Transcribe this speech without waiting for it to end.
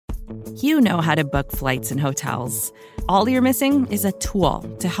You know how to book flights and hotels. All you're missing is a tool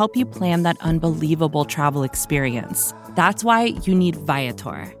to help you plan that unbelievable travel experience. That's why you need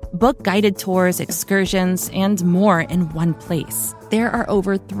Viator. Book guided tours, excursions, and more in one place. There are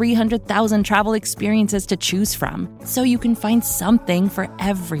over 300,000 travel experiences to choose from, so you can find something for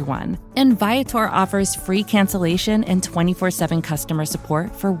everyone. And Viator offers free cancellation and 24/7 customer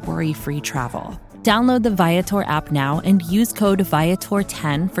support for worry-free travel. Download the Viator app now and use code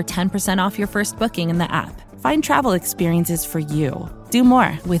Viator10 for 10% off your first booking in the app. Find travel experiences for you. Do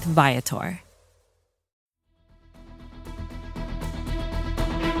more with Viator.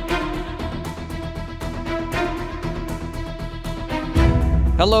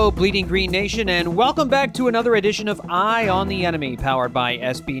 Hello, Bleeding Green Nation, and welcome back to another edition of Eye on the Enemy, powered by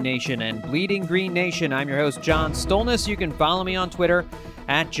SB Nation and Bleeding Green Nation. I'm your host, John Stolnis. You can follow me on Twitter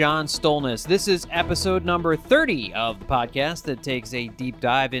at John Stolnis. This is episode number 30 of the podcast that takes a deep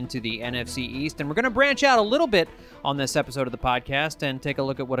dive into the NFC East, and we're going to branch out a little bit on this episode of the podcast and take a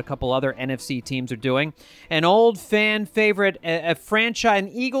look at what a couple other NFC teams are doing. An old fan favorite, an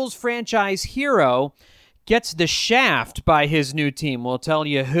Eagles franchise hero, gets the shaft by his new team. We'll tell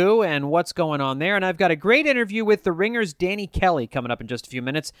you who and what's going on there. And I've got a great interview with The Ringer's Danny Kelly coming up in just a few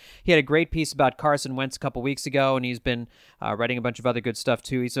minutes. He had a great piece about Carson Wentz a couple weeks ago, and he's been writing a bunch of other good stuff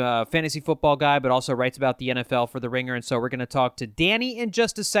too. He's a fantasy football guy, but also writes about the NFL for The Ringer. And so we're going to talk to Danny in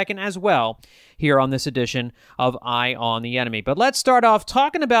just a second as well here on this edition of Eye on the Enemy. But let's start off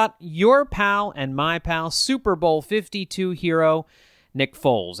talking about your pal and my pal, Super Bowl 52 hero, Nick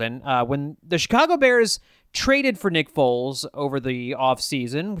Foles. And when the Chicago Bears traded for Nick Foles over the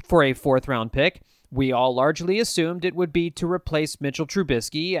offseason for a fourth-round pick, we all largely assumed it would be to replace Mitchell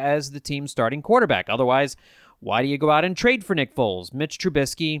Trubisky as the team's starting quarterback. Otherwise, why do you go out and trade for Nick Foles? Mitch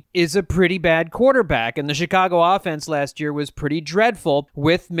Trubisky is a pretty bad quarterback, and the Chicago offense last year was pretty dreadful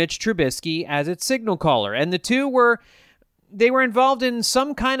with Mitch Trubisky as its signal caller. And the two were involved in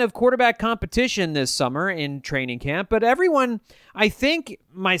some kind of quarterback competition this summer in training camp, but everyone, I think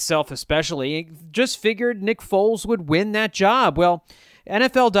myself especially, just figured Nick Foles would win that job. Well,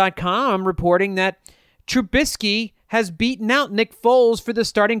 NFL.com reporting that Trubisky has beaten out Nick Foles for the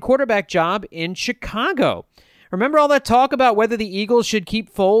starting quarterback job in Chicago. Remember all that talk about whether the Eagles should keep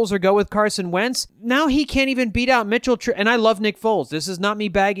Foles or go with Carson Wentz? Now he can't even beat out Mitchell. And I love Nick Foles. This is not me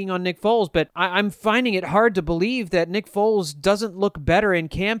bagging on Nick Foles, but I'm finding it hard to believe that Nick Foles doesn't look better in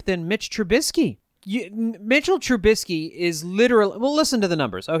camp than Mitch Trubisky. Mitchell Trubisky is literally... Well, listen to the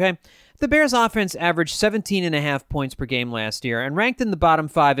numbers, okay? The Bears' offense averaged 17.5 points per game last year and ranked in the bottom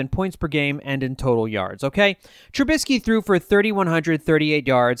 5 in points per game and in total yards, okay? Trubisky threw for 3,138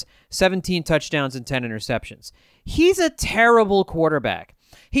 yards, 17 touchdowns, and 10 interceptions. He's a terrible quarterback.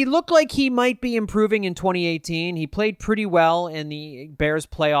 He looked like he might be improving in 2018. He played pretty well in the Bears'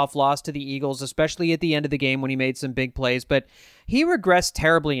 playoff loss to the Eagles, especially at the end of the game when he made some big plays, but he regressed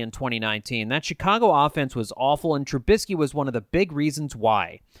terribly in 2019. That Chicago offense was awful, and Trubisky was one of the big reasons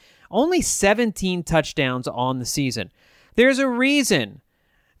why. Only 17 touchdowns on the season. There's a reason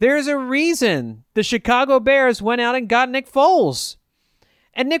the Chicago Bears went out and got Nick Foles.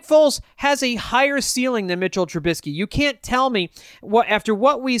 And Nick Foles has a higher ceiling than Mitchell Trubisky. You can't tell me, after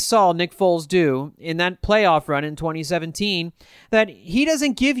what we saw Nick Foles do in that playoff run in 2017, that he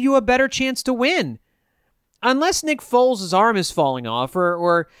doesn't give you a better chance to win. Unless Nick Foles' arm is falling off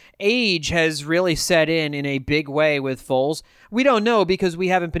or age has really set in a big way with Foles, we don't know because we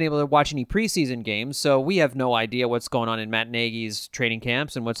haven't been able to watch any preseason games, so we have no idea what's going on in Matt Nagy's training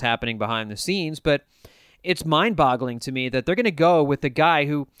camps and what's happening behind the scenes, but it's mind-boggling to me that they're going to go with the guy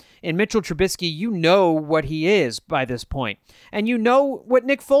who, in Mitchell Trubisky, you know what he is by this point. And you know what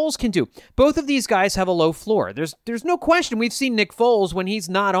Nick Foles can do. Both of these guys have a low floor. There's no question. We've seen Nick Foles, when he's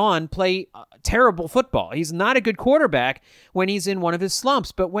not on, play terrible football. He's not a good quarterback when he's in one of his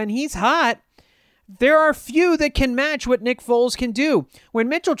slumps. But when he's hot, there are few that can match what Nick Foles can do. When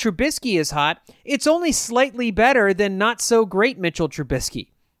Mitchell Trubisky is hot, it's only slightly better than not-so-great Mitchell Trubisky.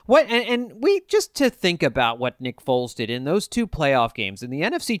 Just to think about what Nick Foles did in those two playoff games, in the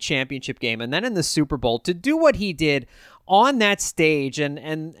NFC Championship game and then in the Super Bowl, to do what he did on that stage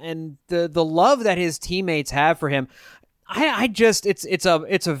and the love that his teammates have for him,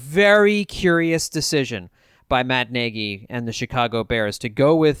 it's a very curious decision by Matt Nagy and the Chicago Bears to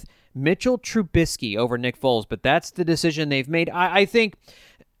go with Mitchell Trubisky over Nick Foles, but that's the decision they've made. I think,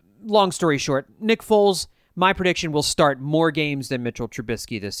 long story short, Nick Foles, my prediction, will start more games than Mitchell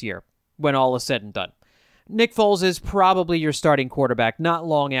Trubisky this year when all is said and done. Nick Foles is probably your starting quarterback not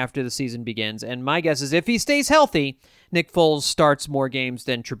long after the season begins, and my guess is if he stays healthy, Nick Foles starts more games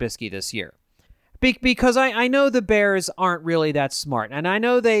than Trubisky this year. Because I know the Bears aren't really that smart, and I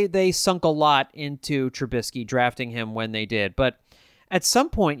know they sunk a lot into Trubisky, drafting him when they did, but at some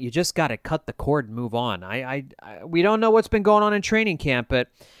point you just got to cut the cord and move on. We don't know what's been going on in training camp, but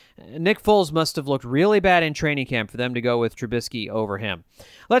Nick Foles must have looked really bad in training camp for them to go with Trubisky over him.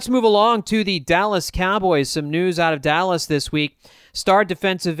 Let's move along to the Dallas Cowboys. Some news out of Dallas this week. Star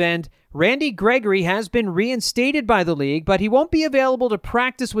defensive end Randy Gregory has been reinstated by the league, but he won't be available to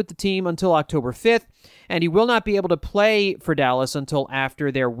practice with the team until October 5th, and he will not be able to play for Dallas until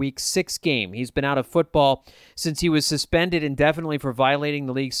after their Week 6 game. He's been out of football since he was suspended indefinitely for violating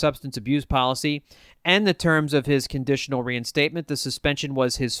the league's substance abuse policy and the terms of his conditional reinstatement. The suspension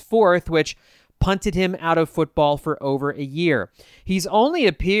was his fourth, which punted him out of football for over a year. He's only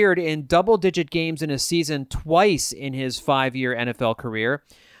appeared in double-digit games in a season twice in his 5-year NFL career.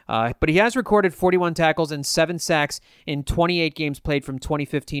 But he has recorded 41 tackles and 7 sacks in 28 games played from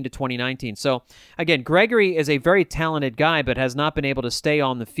 2015 to 2019. So, again, Gregory is a very talented guy, but has not been able to stay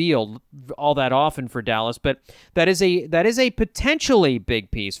on the field all that often for Dallas. But that is a potentially big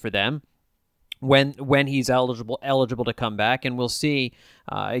piece for them when he's eligible to come back, and we'll see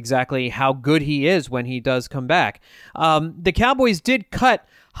exactly how good he is when he does come back. The Cowboys did cut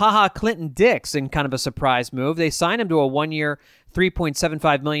Clinton Dix in kind of a surprise move. They signed him to a 1-year,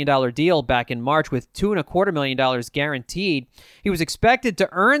 $3.75 million deal back in March with $2.25 million guaranteed. He was expected to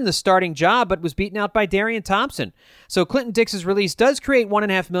earn the starting job, but was beaten out by Darian Thompson. So Clinton Dix's release does create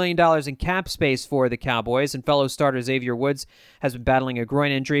 $1.5 million in cap space for the Cowboys, and fellow starter Xavier Woods has been battling a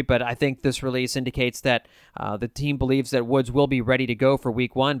groin injury, but I think this release indicates that the team believes that Woods will be ready to go for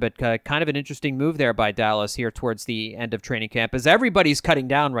Week 1, but kind of an interesting move there by Dallas here towards the end of training camp, as everybody's cutting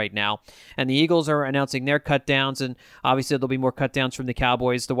down right now, and the Eagles are announcing their cut downs, and obviously there'll be more cut downs from the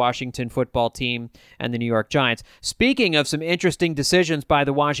Cowboys, the Washington football team, and the New York Giants. Speaking of some interesting decisions by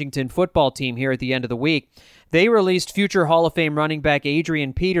the Washington football team here at the end of the week, they released future Hall of Fame running back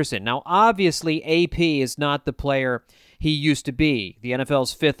Adrian Peterson. Now, obviously, AP is not the player he used to be, the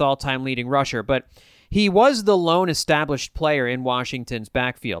NFL's 5th all-time leading rusher, but he was the lone established player in Washington's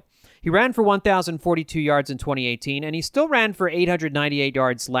backfield. He ran for 1,042 yards in 2018, and he still ran for 898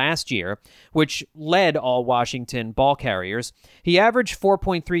 yards last year, which led all Washington ball carriers. He averaged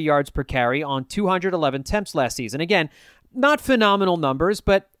 4.3 yards per carry on 211 attempts last season. Again, not phenomenal numbers,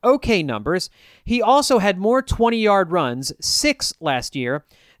 but okay numbers. He also had more 20-yard runs, 6 last year,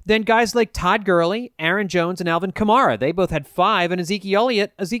 than guys like Todd Gurley, Aaron Jones, and Alvin Kamara. They both had 5, and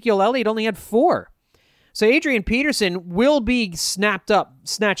Ezekiel Elliott only had 4. So Adrian Peterson will be snatched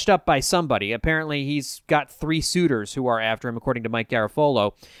up by somebody. Apparently, he's got 3 suitors who are after him, according to Mike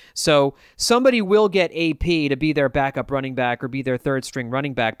Garafolo. So somebody will get AP to be their backup running back or be their third-string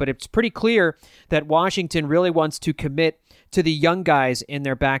running back. But it's pretty clear that Washington really wants to commit to the young guys in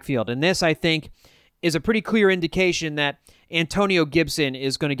their backfield. And this, I think, is a pretty clear indication that Antonio Gibson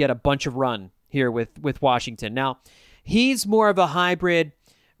is going to get a bunch of run here with Washington. Now, he's more of a hybrid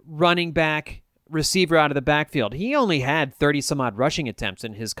running back receiver out of the backfield. He only had 30-some-odd rushing attempts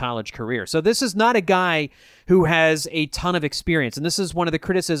in his college career. So this is not a guy who has a ton of experience. And this is one of the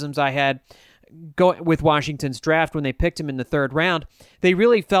criticisms I had with Washington's draft when they picked him in the 3rd round. They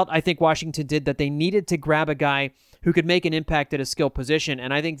really felt, I think Washington did, that they needed to grab a guy who could make an impact at a skill position.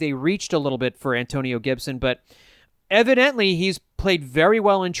 And I think they reached a little bit for Antonio Gibson, but evidently he's played very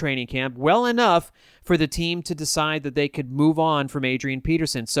well in training camp, well enough for the team to decide that they could move on from Adrian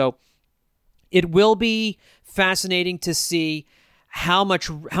Peterson. So it will be fascinating to see how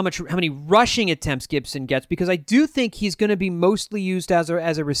many rushing attempts Gibson gets, because I do think he's going to be mostly used as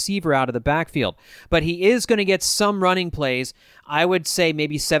a receiver out of the backfield. But he is going to get some running plays. I would say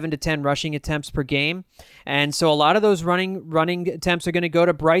maybe 7 to 10 rushing attempts per game. And so a lot of those running attempts are going to go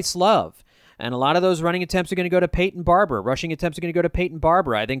to Bryce Love. And a lot of those running attempts are going to go to Peyton Barber. Rushing attempts are going to go to Peyton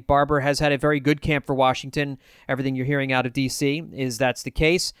Barber. I think Barber has had a very good camp for Washington. Everything you're hearing out of D.C. is that's the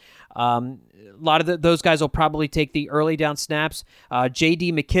case. A lot of those guys will probably take the early down snaps.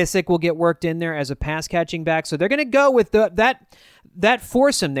 J.D. McKissick will get worked in there as a pass-catching back. So they're going to go with that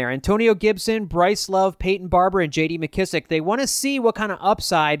foursome there. Antonio Gibson, Bryce Love, Peyton Barber, and J.D. McKissick. They want to see what kind of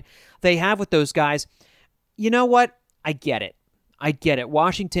upside they have with those guys. You know what? I get it.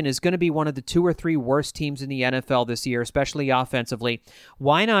 Washington is going to be one of the 2 or 3 worst teams in the NFL this year, especially offensively.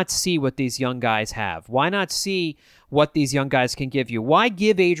 Why not see what these young guys have? Why not see what these young guys can give you? Why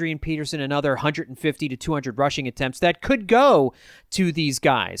give Adrian Peterson another 150 to 200 rushing attempts that could go to these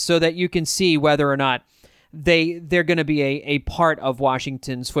guys so that you can see whether or not they're going to be a part of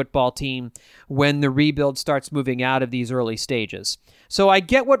Washington's football team when the rebuild starts moving out of these early stages. So I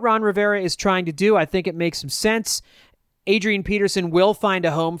get what Ron Rivera is trying to do. I think it makes some sense. Adrian Peterson will find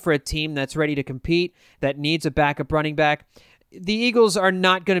a home for a team that's ready to compete, that needs a backup running back. The Eagles are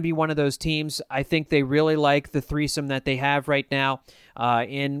not going to be one of those teams. I think they really like the threesome that they have right now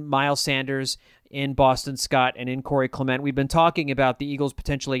in Miles Sanders, in Boston Scott, and in Corey Clement. We've been talking about the Eagles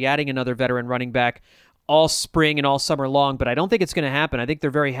potentially adding another veteran running back all spring and all summer long, but I don't think it's going to happen. I think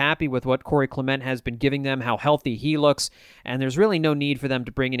they're very happy with what Corey Clement has been giving them, how healthy he looks, and there's really no need for them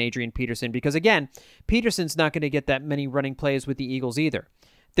to bring in Adrian Peterson because, again, Peterson's not going to get that many running plays with the Eagles either.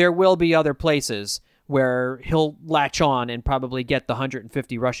 There will be other places where he'll latch on and probably get the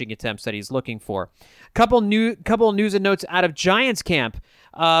 150 rushing attempts that he's looking for. Couple news and notes out of Giants camp.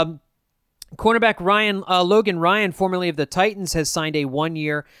 Cornerback Logan Ryan, formerly of the Titans, has signed a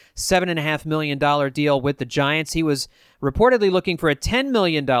 1-year, $7.5 million deal with the Giants. He was reportedly looking for a $10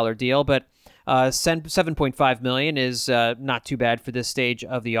 million deal, but $7.5 million is not too bad for this stage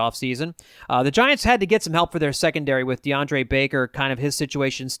of the offseason. The Giants had to get some help for their secondary with DeAndre Baker, kind of his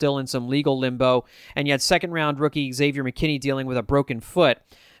situation still in some legal limbo, and yet second-round rookie Xavier McKinney dealing with a broken foot.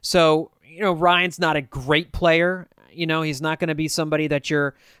 So, Ryan's not a great player. He's not going to be somebody that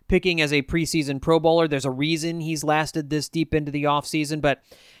you're picking as a preseason Pro Bowler. There's a reason he's lasted this deep into the offseason, but,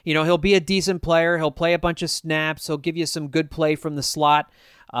 he'll be a decent player. He'll play a bunch of snaps. He'll give you some good play from the slot.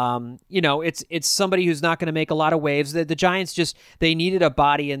 It's somebody who's not going to make a lot of waves. The Giants they needed a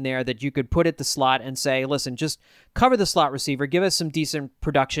body in there that you could put at the slot and say, listen, just cover the slot receiver, give us some decent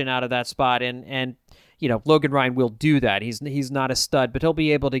production out of that spot, and Logan Ryan will do that. He's not a stud, but he'll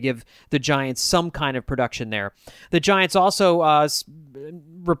be able to give the Giants some kind of production there. The Giants also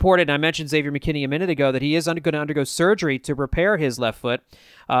reported, and I mentioned Xavier McKinney a minute ago, that he is going to undergo surgery to repair his left foot.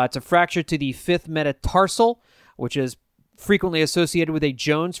 It's a fracture to the fifth metatarsal, which is frequently associated with a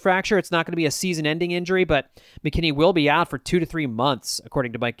Jones fracture. It's not going to be a season-ending injury, but McKinney will be out for 2 to 3 months,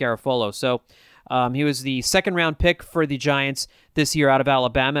 according to Mike Garafolo. So he was the second-round pick for the Giants this year out of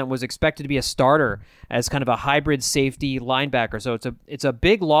Alabama and was expected to be a starter as kind of a hybrid safety linebacker. So it's a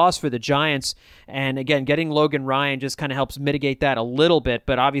big loss for the Giants. And again, getting Logan Ryan just kind of helps mitigate that a little bit.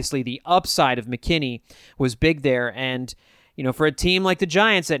 But obviously the upside of McKinney was big there. And, for a team like the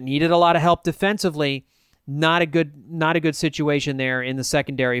Giants that needed a lot of help defensively, not a good situation there in the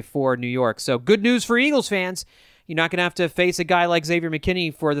secondary for New York. So good news for Eagles fans. You're not going to have to face a guy like Xavier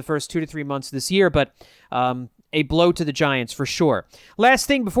McKinney for the first 2 to 3 months this year, but a blow to the Giants for sure. Last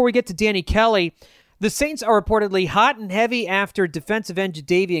thing before we get to Danny Kelly, the Saints are reportedly hot and heavy after defensive end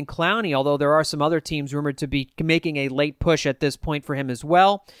Jadeveon Clowney, although there are some other teams rumored to be making a late push at this point for him as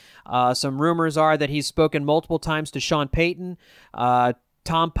well. Some rumors are that he's spoken multiple times to Sean Payton.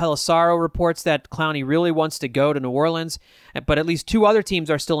 Tom Pelissaro reports that Clowney really wants to go to New Orleans, but at least 2 other teams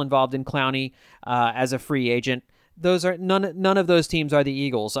are still involved in Clowney as a free agent. Those are none of those teams are the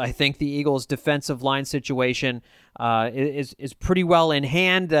Eagles. I think the Eagles' defensive line situation is pretty well in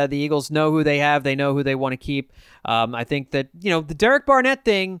hand. The Eagles know who they have. They know who they want to keep. I think that the Derek Barnett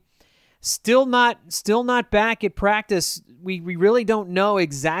thing still not back at practice. We really don't know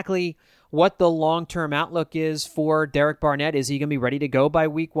exactly what the long-term outlook is for Derek Barnett. Is he going to be ready to go by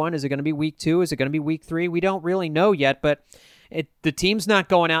week 1? Is it going to be week 2? Is it going to be week 3? We don't really know yet, but the team's not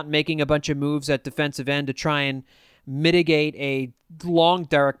going out and making a bunch of moves at defensive end to try and mitigate a long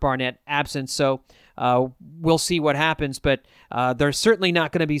Derek Barnett absence. So we'll see what happens, but they're certainly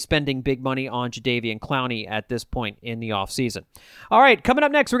not going to be spending big money on Jadeveon Clowney at this point in the offseason. All right, coming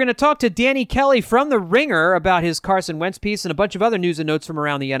up next, we're going to talk to Danny Kelly from The Ringer about his Carson Wentz piece and a bunch of other news and notes from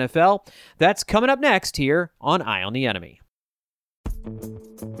around the NFL. That's coming up next here on Eye on the Enemy.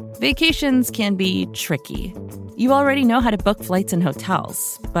 Vacations can be tricky. You already know how to book flights and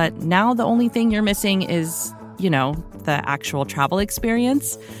hotels, but now the only thing you're missing is, the actual travel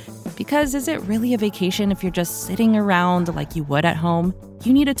experience. Because is it really a vacation if you're just sitting around like you would at home?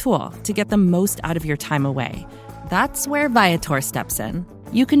 You need a tool to get the most out of your time away. That's where Viator steps in.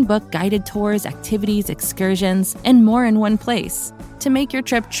 You can book guided tours, activities, excursions, and more in one place to make your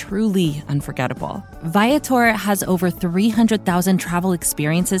trip truly unforgettable. Viator has over 300,000 travel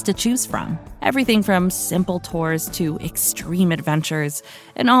experiences to choose from. Everything from simple tours to extreme adventures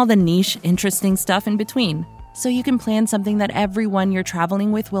and all the niche, interesting stuff in between. So you can plan something that everyone you're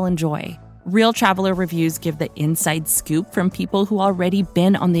traveling with will enjoy. Real traveler reviews give the inside scoop from people who already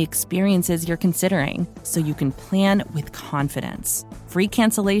been on the experiences you're considering, so you can plan with confidence. Free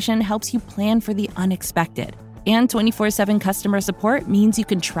cancellation helps you plan for the unexpected. And 24/7 customer support means you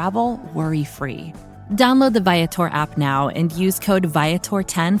can travel worry-free. Download the Viator app now and use code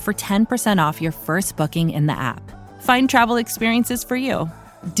Viator10 for 10% off your first booking in the app. Find travel experiences for you.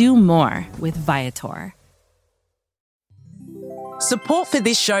 Do more with Viator. Support for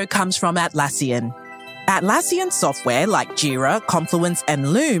this show comes from Atlassian. Atlassian software like Jira, Confluence,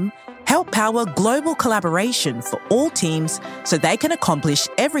 and Loom help power global collaboration for all teams so they can accomplish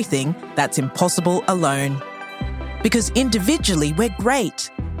everything that's impossible alone. Because individually we're great,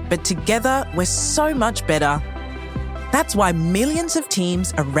 but together we're so much better. That's why millions of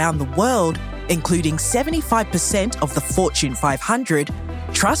teams around the world, including 75% of the Fortune 500,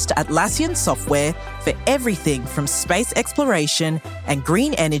 trust Atlassian software for everything from space exploration and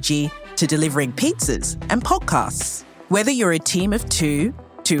green energy to delivering pizzas and podcasts. Whether you're a team of 2,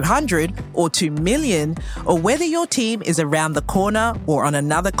 200, or 2 million, or whether your team is around the corner or on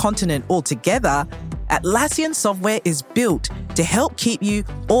another continent altogether, Atlassian software is built to help keep you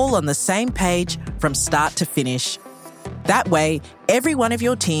all on the same page from start to finish. That way, every one of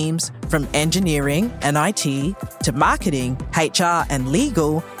your teams, from engineering and IT to marketing, HR, and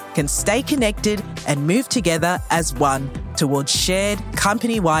legal, can stay connected and move together as one towards shared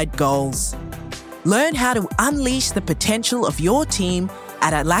company-wide goals. Learn how to unleash the potential of your team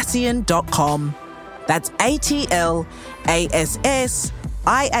at Atlassian.com. That's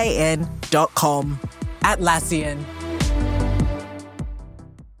Atlassian.com. Atlassian.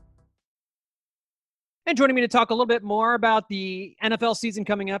 And joining me to talk a little bit more about the NFL season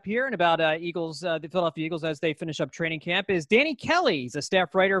coming up here and about the Philadelphia Eagles as they finish up training camp is Danny Kelly. He's a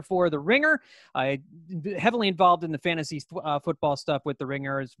staff writer for The Ringer, heavily involved in the fantasy football stuff with The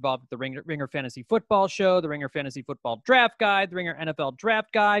Ringer. Is involved with the Ringer Fantasy Football Show, the Ringer Fantasy Football Draft Guide, the Ringer NFL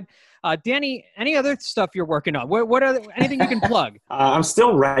Draft Guide. Danny, any other stuff you're working on? What are anything you can plug? I'm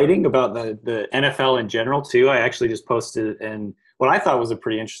still writing about the NFL in general too. I actually just posted what I thought was a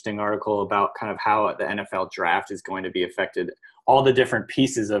pretty interesting article about kind of how the NFL draft is going to be affected, all the different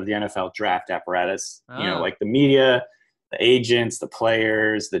pieces of the NFL draft apparatus, like the media, the agents, the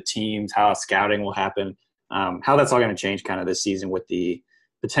players, the teams, how scouting will happen, how that's all going to change kind of this season with the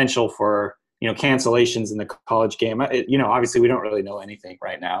potential for, cancellations in the college game. Obviously we don't really know anything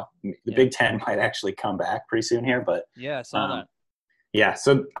right now. The Big Ten might actually come back pretty soon here, but yeah, I saw that. Yeah,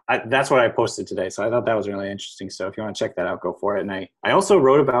 so that's what I posted today. So I thought that was really interesting. So if you want to check that out, go for it. And I also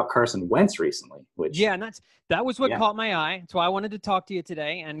wrote about Carson Wentz recently. And that was what caught my eye. So I wanted to talk to you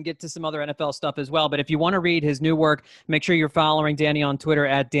today and get to some other NFL stuff as well. But if you want to read his new work, make sure you're following Danny on Twitter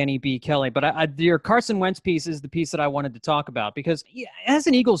at Danny B. Kelly. But your Carson Wentz piece is the piece that I wanted to talk about because as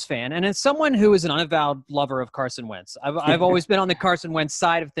an Eagles fan and as someone who is an unavowed lover of Carson Wentz, I've always been on the Carson Wentz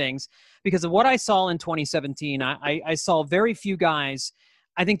side of things because of what I saw in 2017. I saw very few guys.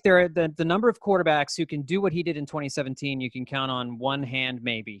 I think the number of quarterbacks who can do what he did in 2017, you can count on one hand,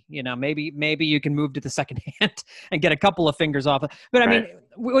 maybe. Maybe you can move to the second hand and get a couple of fingers off. But I mean,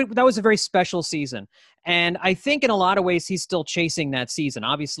 that was a very special season. And I think in a lot of ways, he's still chasing that season.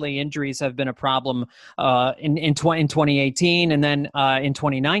 Obviously, injuries have been a problem in 2018. And then in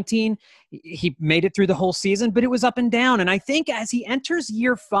 2019, he made it through the whole season, but it was up and down. And I think as he enters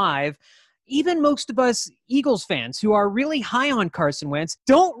year 5, even most of us Eagles fans who are really high on Carson Wentz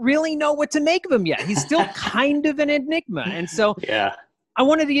don't really know what to make of him yet. He's still kind of an enigma. And so I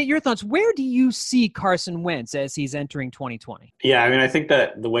wanted to get your thoughts. Where do you see Carson Wentz as he's entering 2020? Yeah, I mean, I think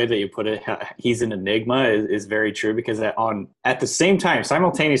that the way that you put it, he's an enigma is very true because at the same time,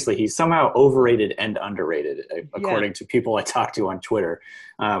 simultaneously, he's somehow overrated and underrated, according to people I talk to on Twitter,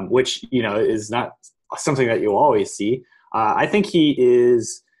 which, is not something that you always see. I think he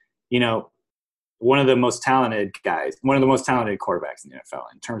is, one of the most talented guys, one of the most talented quarterbacks in the NFL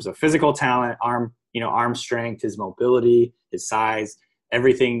in terms of physical talent, arm strength, his mobility, his size,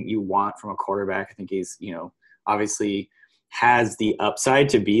 everything you want from a quarterback. I think he's, obviously has the upside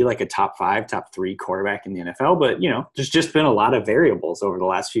to be like a top 5, top 3 quarterback in the NFL. But, there's just been a lot of variables over the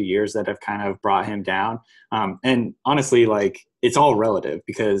last few years that have kind of brought him down. And honestly, it's all relative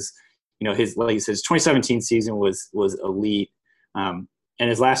because, his 2017 season was elite. And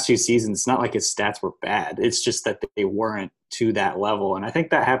his last 2 seasons, it's not like his stats were bad. It's just that they weren't to that level. And I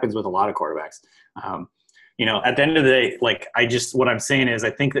think that happens with a lot of quarterbacks. At the end of the day, what I'm saying is I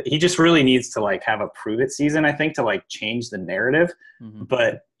think that he just really needs to have a prove it season, I think, to change the narrative. Mm-hmm.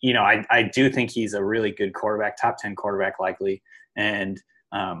 But, I do think he's a really good quarterback, top 10 quarterback likely. And,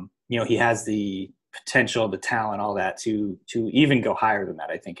 he has the potential, the talent, all that to even go higher than that,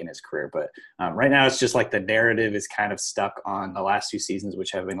 I think, in his career. But right now it's just the narrative is kind of stuck on the last 2 seasons,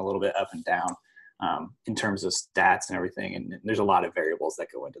 which have been a little bit up and down in terms of stats and everything. And there's a lot of variables that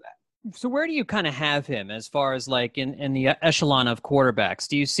go into that. So where do you kind of have him as far as in the echelon of quarterbacks?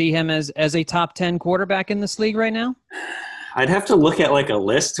 Do you see him as a top 10 quarterback in this league right now? I'd have to look at a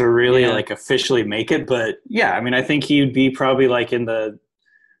list to really officially make it. But yeah, I mean, I think he would be probably in the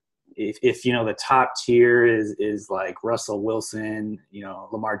if the top tier is like Russell Wilson,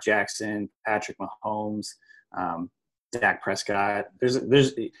 Lamar Jackson, Patrick Mahomes, Dak Prescott,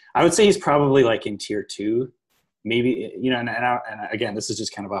 there's I would say he's probably like in tier 2, maybe, and again, this is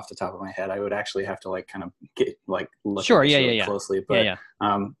just kind of off the top of my head. I would actually have to like kind of get like look sure, at this really closely, but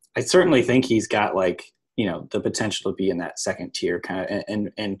I certainly think he's got like the potential to be in that second tier kind of,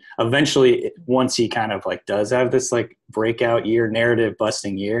 and eventually once he kind of like does have this like breakout year, narrative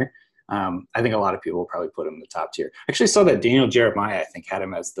busting year, I think a lot of people will probably put him in the top tier. I actually saw that Daniel Jeremiah, I think, had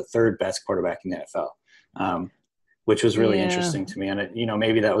him as the 3rd best quarterback in the NFL, which was really interesting to me. And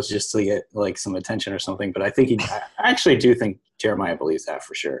maybe that was just to get like some attention or something, but I think I actually do think Jeremiah believes that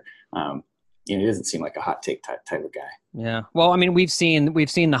for sure. He doesn't seem like a hot take type of guy. Yeah. Well, I mean, we've seen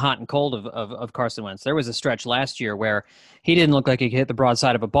the hot and cold of Carson Wentz. There was a stretch last year where he didn't look like he could hit the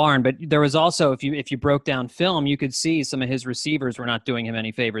broadside of a barn, but there was also, if you broke down film, you could see some of his receivers were not doing him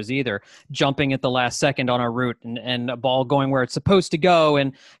any favors either, jumping at the last second on a route and a ball going where it's supposed to go,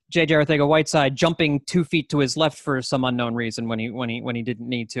 and J.J. Arcega-Whiteside jumping 2 feet to his left for some unknown reason when he didn't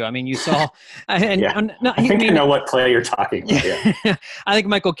need to. I mean, you saw. And, yeah. I know what play you're talking about. Yeah. I think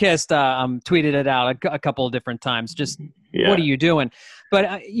Michael Kist tweeted it out a couple of different times. Just what are you doing? But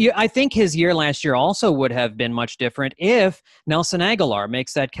I think his year last year also would have been much different if Nelson Aguilar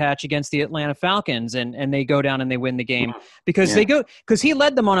makes that catch against the Atlanta Falcons and they go down and they win the game because he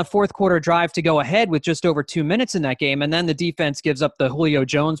led them on a 4th quarter drive to go ahead with just over 2 minutes in that game. And then the defense gives up the Julio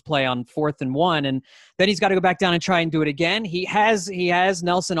Jones play on 4th and 1. And then he's got to go back down and try and do it again. He has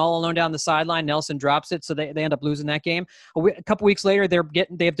Nelson all alone down the sideline. Nelson drops it. So they end up losing that game. A couple weeks later,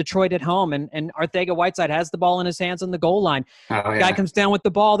 they have Detroit at home and Arcega-Whiteside has the ball in his hands on the goal line. Guy comes down with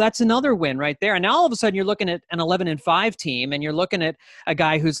the ball. That's another win right there. And now all of a sudden you're looking at an 11-5 team, and you're looking at a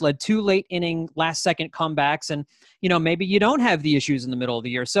guy who's led 2 late inning last second comebacks. And, maybe you don't have the issues in the middle of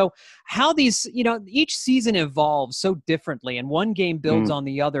the year. So how these, each season evolves so differently and one game builds on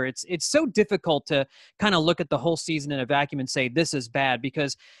the other. It's so difficult to kind of look at the whole season in a vacuum and say, this is bad,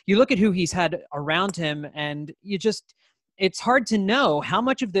 because you look at who he's had around him and it's hard to know how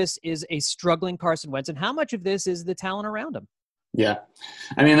much of this is a struggling Carson Wentz and how much of this is the talent around him. Yeah.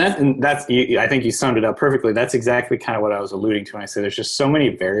 I mean, I think you summed it up perfectly. That's exactly kind of what I was alluding to when I said there's just so many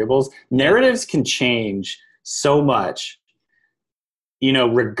variables. Narratives can change so much,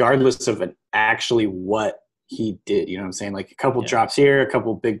 regardless of actually what he did. You know what I'm saying? Like a couple drops here, a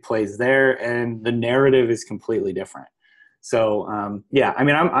couple big plays there, and the narrative is completely different. So, I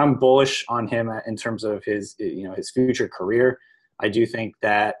mean, I'm bullish on him in terms of his future career. I do think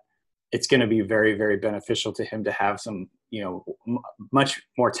that it's going to be very, very beneficial to him to have some, much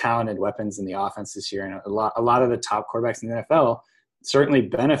more talented weapons in the offense this year. And a lot of the top quarterbacks in the NFL certainly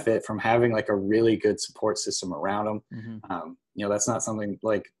benefit from having like a really good support system around them. Mm-hmm. That's not something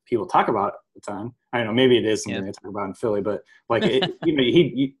like people talk about all the time. I don't know, maybe it is something they talk about in Philly, but like,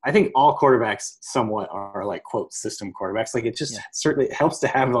 I think all quarterbacks somewhat are like quote system quarterbacks. Like it just certainly helps to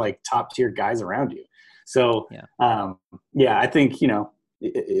have like top tier guys around you. So, I think,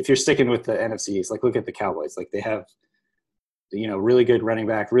 if you're sticking with the NFC East, like look at the Cowboys, like they have, really good running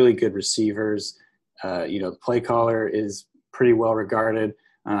back, really good receivers. The play caller is pretty well regarded.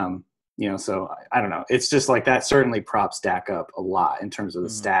 So I don't know. It's just like that certainly props Dak up a lot in terms of the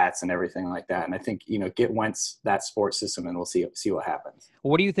stats and everything like that. And I think, get Wentz that support system and we'll see what happens.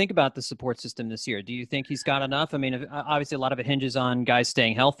 What do you think about the support system this year? Do you think he's got enough? I mean, obviously a lot of it hinges on guys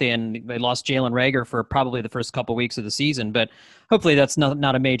staying healthy, and they lost Jalen Reagor for probably the first couple of weeks of the season, but hopefully that's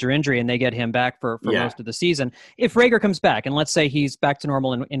not a major injury and they get him back for most of the season. If Reagor comes back, and let's say he's back to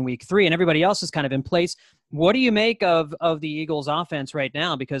normal in week 3 and everybody else is kind of in place, what do you make of the Eagles offense right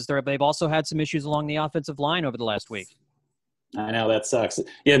now? Because they've also had some issues along the offensive line over the last week. I know that sucks.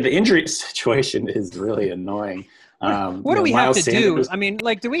 Yeah, the injury situation is really annoying. What do we have to do? I mean,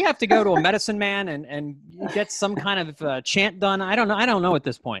 like, do we have to go to a medicine man and get some kind of chant done? I don't know. I don't know at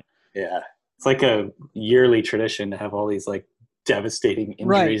this point. Yeah, it's like a yearly tradition to have all these like devastating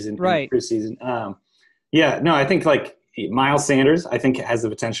injuries in preseason. I think like Miles Sanders, I think has the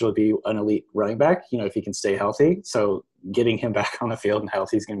potential to be an elite running back, if he can stay healthy. So getting him back on the field and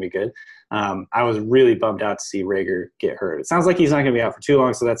healthy is going to be good. I was really bummed out to see Reagor get hurt. It sounds like he's not going to be out for too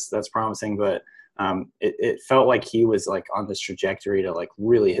long, so that's promising. But it felt like he was like on this trajectory to like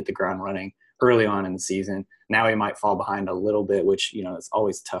really hit the ground running early on in the season. Now he might fall behind a little bit, which, it's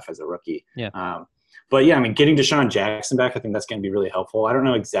always tough as a rookie. Yeah. But yeah, I mean, getting Deshaun Jackson back, I think that's going to be really helpful. I don't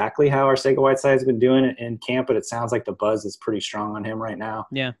know exactly how Arcega-Whiteside has been doing in camp, but it sounds like the buzz is pretty strong on him right now.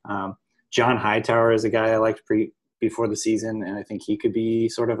 Yeah. John Hightower is a guy I liked before the season, and I think he could be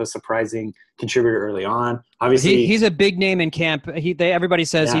sort of a surprising contributor early on. Obviously, he's a big name in camp. Everybody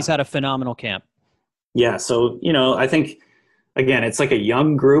says he's had a phenomenal camp. Yeah, so I think again it's like a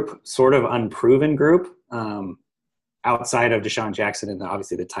young group, sort of unproven group, outside of Deshaun Jackson and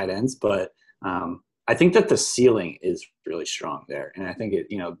obviously the tight ends, but I think that the ceiling is really strong there, and I think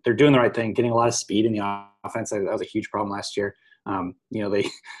they're doing the right thing, getting a lot of speed in the offense. That was a huge problem last year. They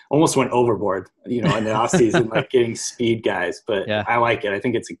almost went overboard, in the offseason, like getting speed guys, but yeah. I like it. I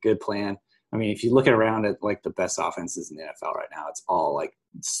think it's a good plan. I mean, if you look around at like the best offenses in the NFL right now, it's all like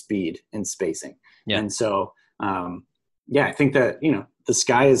speed and spacing. Yeah. And so, I think that, the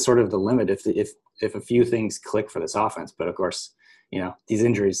sky is sort of the limit if a few things click for this offense, but of course, these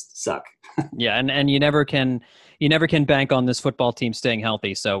injuries suck. Yeah. And you never can bank on this football team staying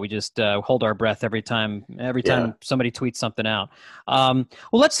healthy. So we just hold our breath every time somebody tweets something out. I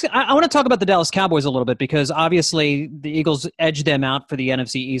want to talk about the Dallas Cowboys a little bit, because obviously the Eagles edged them out for the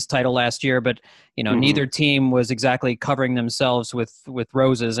NFC East title last year, but neither team was exactly covering themselves with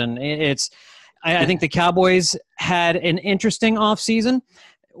roses. And I think the Cowboys had an interesting offseason.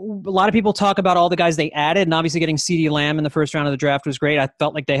 A lot of people talk about all the guys they added, and obviously getting CeeDee Lamb in the first round of the draft was great. I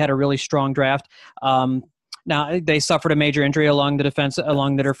felt like they had a really strong draft. Now they suffered a major injury along the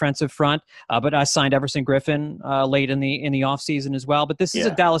defensive front, but I signed Everson Griffin late in the offseason as well. But this is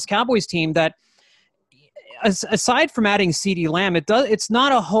a Dallas Cowboys team that, aside from adding CeeDee Lamb, it's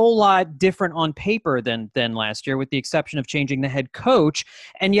not a whole lot different on paper than last year, with the exception of changing the head coach.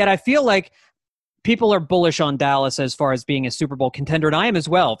 And yet I feel like people are bullish on Dallas as far as being a Super Bowl contender, and I am as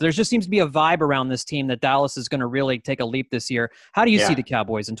well. There just seems to be a vibe around this team that Dallas is going to really take a leap this year. How do you see the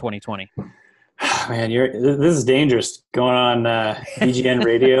Cowboys in 2020? Man, this is dangerous going on BGN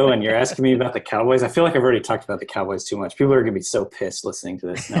radio, and you're asking me about the Cowboys. I feel like I've already talked about the Cowboys too much. People are going to be so pissed listening to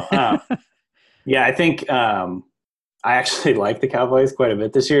this. No, I think I actually like the Cowboys quite a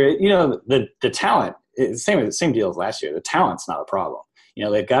bit this year. The talent, same deal as last year. The talent's not a problem.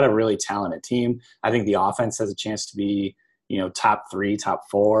 They've got a really talented team. I think the offense has a chance to be, top 3, top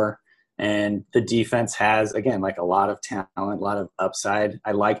 4. And the defense has, again, like a lot of talent, a lot of upside.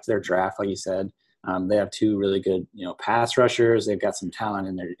 I liked their draft, like you said. They have 2 really good, pass rushers. They've got some talent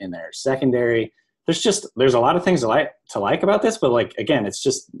in their secondary. There's a lot of things to like about this, but like, again, it's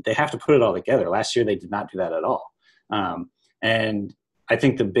just they have to put it all together. Last year they did not do that at all. And I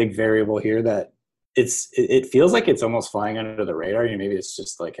think the big variable here that it feels like it's almost flying under the radar. Maybe it's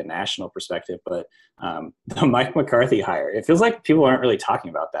just like a national perspective, but the Mike McCarthy hire, it feels like people aren't really talking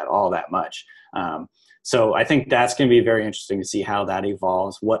about that all that much. So I think that's going to be very interesting to see how that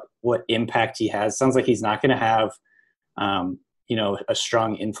evolves, what impact he has. Sounds like he's not going to have, a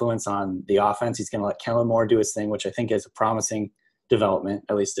strong influence on the offense. He's going to let Kellen Moore do his thing, which I think is a promising development,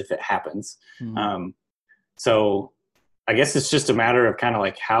 at least if it happens. Mm-hmm. So I guess it's just a matter of kind of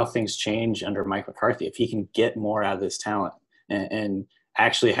like how things change under Mike McCarthy, if he can get more out of this talent and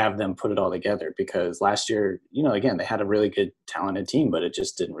actually have them put it all together. Because last year, again, they had a really good talented team, but it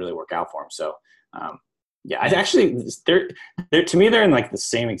just didn't really work out for them. So, I actually, they're to me, they're in like the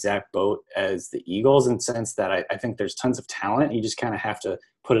same exact boat as the Eagles in the sense that I think there's tons of talent. You just kind of have to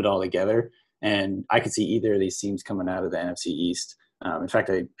put it all together. And I could see either of these teams coming out of the NFC East. In fact,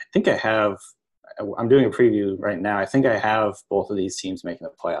 I think I'm doing a preview right now. I think I have both of these teams making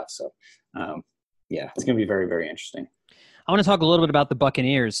the playoffs. So, it's going to be very, very interesting. I want to talk a little bit about the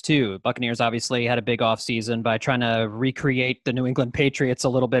Buccaneers, too. Buccaneers obviously had a big offseason by trying to recreate the New England Patriots a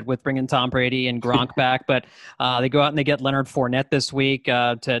little bit with bringing Tom Brady and Gronk back. But they go out and they get Leonard Fournette this week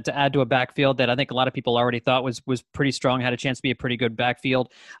to add to a backfield that I think a lot of people already thought was pretty strong, had a chance to be a pretty good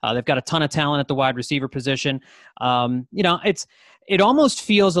backfield. They've got a ton of talent at the wide receiver position. It almost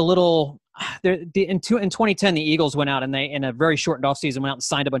feels a little – in 2010, the Eagles went out and they, in a very shortened offseason, went out and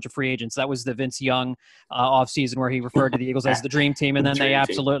signed a bunch of free agents. That was the Vince Young offseason where he referred to the Eagles as the dream team, and then they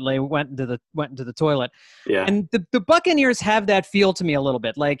absolutely went into the toilet. Yeah. And the Buccaneers have that feel to me a little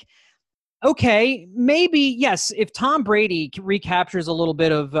bit. Like, okay, maybe, yes, if Tom Brady recaptures a little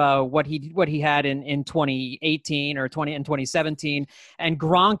bit of what he had in 2018 or 2017, and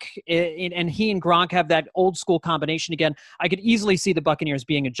Gronk and he and Gronk have that old school combination again, I could easily see the Buccaneers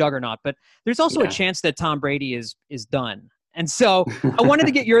being a juggernaut. But there's also a chance that Tom Brady is done. And so I wanted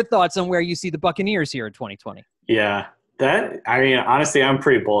to get your thoughts on where you see the Buccaneers here in 2020. Yeah, honestly, I'm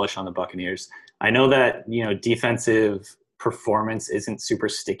pretty bullish on the Buccaneers. I know that, defensive performance isn't super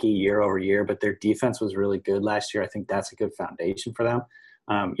sticky year over year, but their defense was really good last year. I think that's a good foundation for them.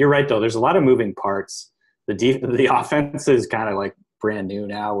 You're right, though. There's a lot of moving parts. The offense is kind of like brand new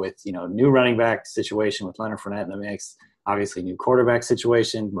now with, new running back situation with Leonard Fournette in the mix. obviously new quarterback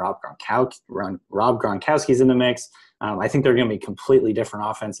situation. Rob Gronkowski's in the mix. I think they're going to be completely different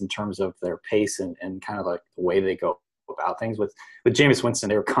offense in terms of their pace and kind of like the way they go about things. With Jameis Winston,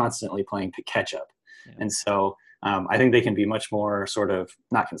 they were constantly playing catch up. Yeah. And so I think they can be much more sort of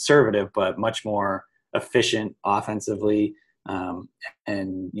not conservative, but much more efficient offensively,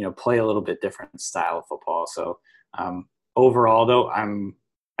 and, you know, play a little bit different style of football. So overall, though,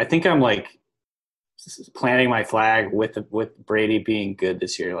 I think I'm like planting my flag with Brady being good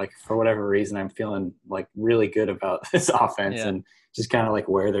this year. Like, for whatever reason, I'm feeling like really good about this offense and just kind of like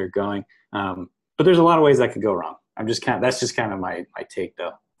where they're going. But there's a lot of ways that could go wrong. That's just kind of my take,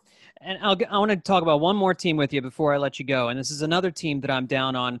 though. And I want to talk about one more team with you before I let you go. And this is another team that I'm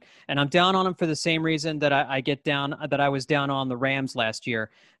down on, and I'm down on them for the same reason that I was down on the Rams last year.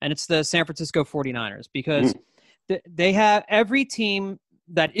 And it's the San Francisco 49ers, because they have every team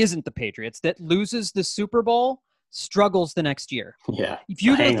that isn't the Patriots that loses the Super Bowl struggles the next year. Yeah.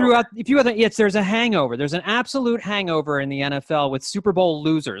 There's a hangover. There's an absolute hangover in the NFL with Super Bowl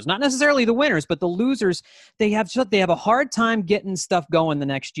losers. Not necessarily the winners, but the losers. They have a hard time getting stuff going the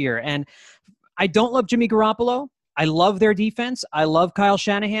next year. And I don't love Jimmy Garoppolo. I love their defense. I love Kyle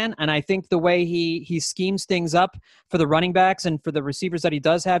Shanahan, and I think the way he schemes things up for the running backs and for the receivers that he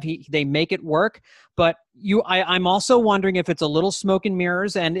does have, they make it work. But I'm also wondering if it's a little smoke and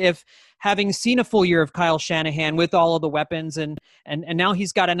mirrors, and if, having seen a full year of Kyle Shanahan with all of the weapons, and now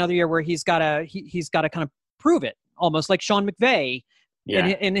he's got another year where he's got to kind of prove it, almost like Sean McVay. Yeah.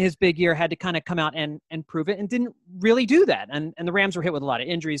 In his big year, had to kind of come out and prove it, and didn't really do that. And the Rams were hit with a lot of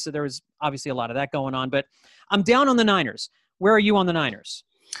injuries, so there was obviously a lot of that going on. But I'm down on the Niners. Where are you on the Niners?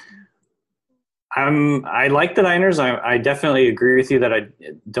 I like the Niners. I definitely agree with you that I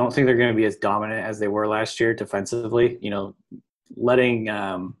don't think they're going to be as dominant as they were last year defensively. You know, letting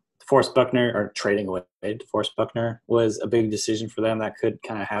DeForest Buckner, or trading away DeForest Buckner, was a big decision for them that could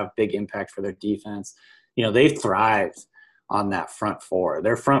kind of have big impact for their defense. You know, they've thrived on that front four.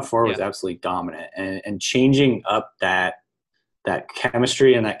 Their front four was absolutely dominant, and changing up that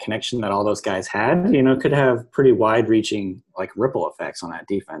chemistry and that connection that all those guys had, you know, could have pretty wide reaching like ripple effects on that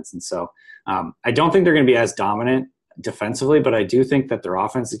defense. And so I don't think they're going to be as dominant defensively, but I do think that their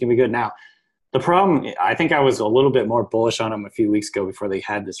offense is going to be good. Now, the problem, I think I was a little bit more bullish on them a few weeks ago before they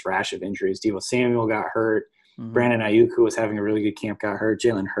had this rash of injuries. Deebo Samuel got hurt. Mm-hmm. Brandon Ayuk, who was having a really good camp, got hurt.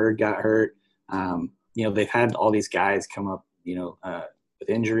 Jalen Hurd got hurt. You know, they've had all these guys come up, you know, with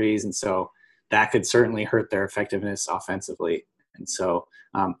injuries. And so that could certainly hurt their effectiveness offensively. And so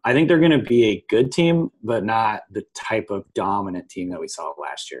I think they're going to be a good team, but not the type of dominant team that we saw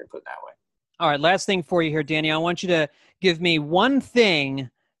last year, put it that way. All right, last thing for you here, Danny. I want you to give me one thing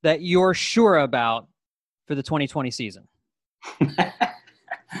that you're sure about for the 2020 season.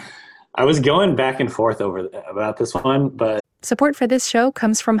 I was going back and forth about this one, but... Support for this show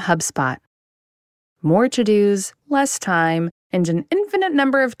comes from HubSpot. More to-dos, less time, and an infinite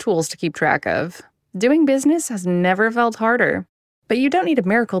number of tools to keep track of. Doing business has never felt harder. But you don't need a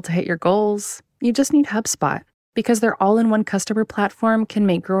miracle to hit your goals. You just need HubSpot, because their all-in-one customer platform can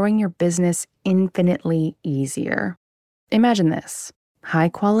make growing your business infinitely easier. Imagine this: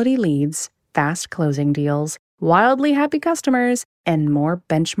 high-quality leads, fast closing deals, wildly happy customers, and more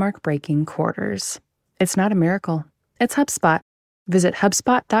benchmark-breaking quarters. It's not a miracle. It's HubSpot. Visit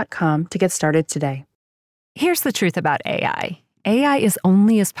HubSpot.com to get started today. Here's the truth about AI. AI is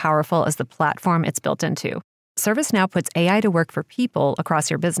only as powerful as the platform it's built into. ServiceNow puts AI to work for people across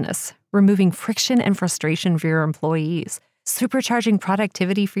your business, removing friction and frustration for your employees, supercharging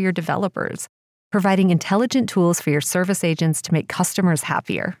productivity for your developers, providing intelligent tools for your service agents to make customers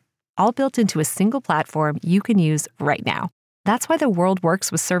happier, all built into a single platform you can use right now. That's why the world works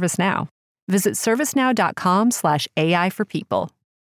with ServiceNow. Visit servicenow.com/AI for people.